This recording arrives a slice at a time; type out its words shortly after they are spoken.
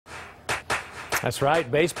That's right.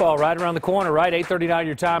 Baseball right around the corner, right? 8:39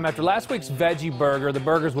 your time. After last week's veggie burger, the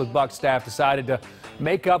Burgers with Buck staff decided to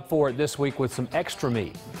make up for it this week with some extra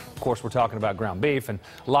meat. Of course, we're talking about ground beef and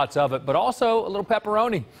lots of it, but also a little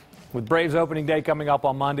pepperoni. With Braves opening day coming up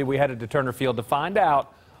on Monday, we headed to Turner Field to find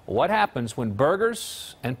out what happens when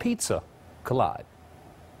burgers and pizza collide.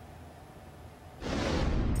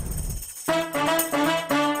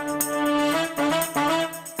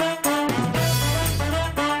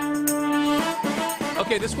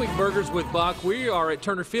 Okay, this week, Burgers with Buck, we are at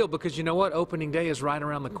Turner Field because you know what? Opening day is right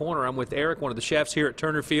around the corner. I'm with Eric, one of the chefs here at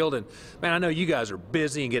Turner Field, and man, I know you guys are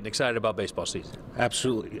busy and getting excited about baseball season.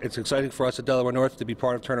 Absolutely. It's exciting for us at Delaware North to be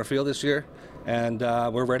part of Turner Field this year, and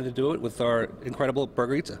we're ready to do it with our incredible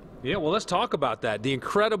Burgerizza. Yeah, well, let's talk about that. The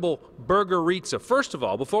incredible Burgerizza. First of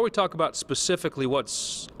all, before we talk about specifically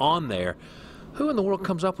what's on there, who in the world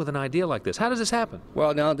comes up with an idea like this? How does this happen?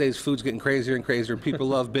 Well, nowadays food's getting crazier and crazier. People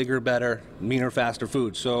love bigger, better, meaner, faster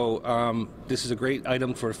food. So this is a great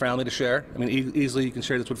item for a family to share. I mean, easily you can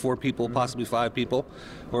share this with 4 people, possibly 5 people,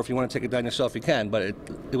 or if you want to take it down yourself, you can. But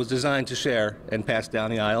it was designed to share and pass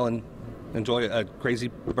down the aisle and enjoy a crazy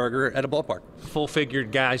burger at a ballpark.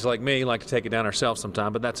 Full-figured guys like me like to take it down ourselves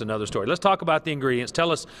sometime, but that's another story. Let's talk about the ingredients.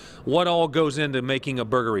 Tell us what all goes into making a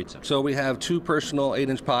Burgerizza. So we have 2 personal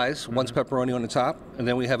 8-inch pies, one's pepperoni on the top, and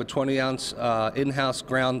then we have a 20-ounce in-house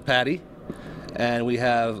ground patty, and we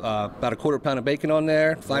have about a 1/4 pound of bacon on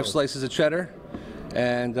there, 5 slices of cheddar,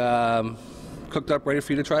 and cooked up, ready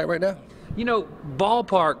for you to try it right now. You know,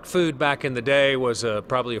 ballpark food back in the day was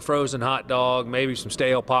probably a frozen hot dog, maybe some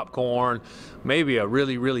stale popcorn, maybe a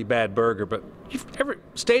really, really bad burger. But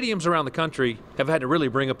stadiums around the country have had to really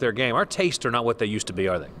bring up their game. Our tastes are not what they used to be,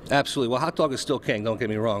 are they? Absolutely. Well, hot dog is still king, don't get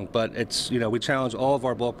me wrong. But it's, you know, we challenge all of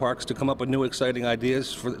our ballparks to come up with new, exciting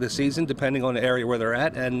ideas for the season, depending on the area where they're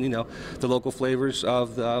at and, you know, the local flavors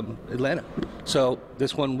of Atlanta. So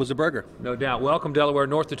this one was a burger. No doubt. Welcome, Delaware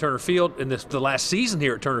North, to Turner Field. And this the last season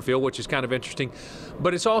here at Turner Field, which is kind of interesting.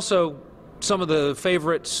 But it's also some of the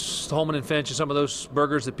favorites, Holman and Finch, and some of those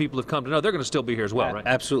burgers that people have come to know, they're going to still be here as well, right?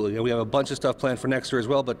 Absolutely. We have a bunch of stuff planned for next year as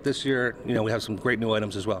well, but this year, you know, we have some great new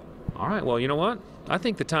items as well. All right. Well, you know what? I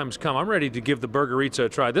think the time's come. I'm ready to give the Burgerizza a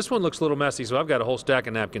try. This one looks a little messy, so I've got a whole stack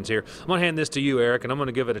of napkins here. I'm going to hand this to you, Eric, and I'm going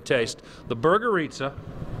to give it a taste. The Burgerizza.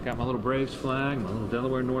 Got my little Braves flag, my little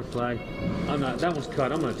Delaware North flag. That one's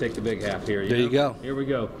cut. I'm going to take the big half here. There you go. Here we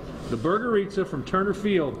go. The Burgerizza from Turner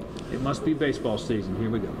Field. It must be baseball season. Here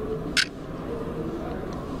we go.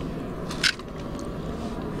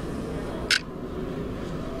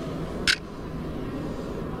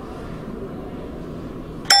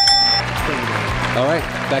 All right,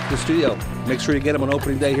 back to the studio. Make sure you get them on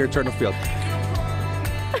opening day here at Turner Field.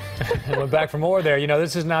 Went back for more there. You know,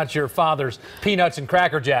 this is not your father's peanuts and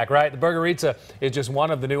Cracker Jack, right? The Burgerizza is just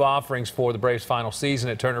one of the new offerings for the Braves' final season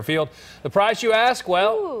at Turner Field. The price, you ask?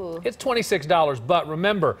 Well, It's $26, but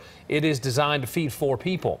remember, it is designed to feed 4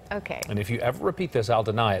 people. Okay. And if you ever repeat this, I'll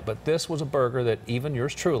deny it, but this was a burger that even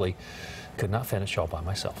yours truly could not finish all by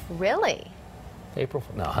myself. Really? April?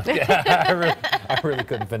 No, I really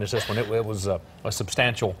couldn't finish this one. It was a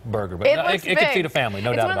substantial burger, but it could feed a family,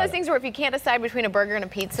 no doubt about it. It's one of those things where if you can't decide between a burger and a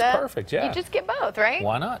pizza, it's perfect, yeah. You just get both, right?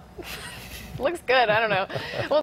 Why not? Looks good. I don't know. Well,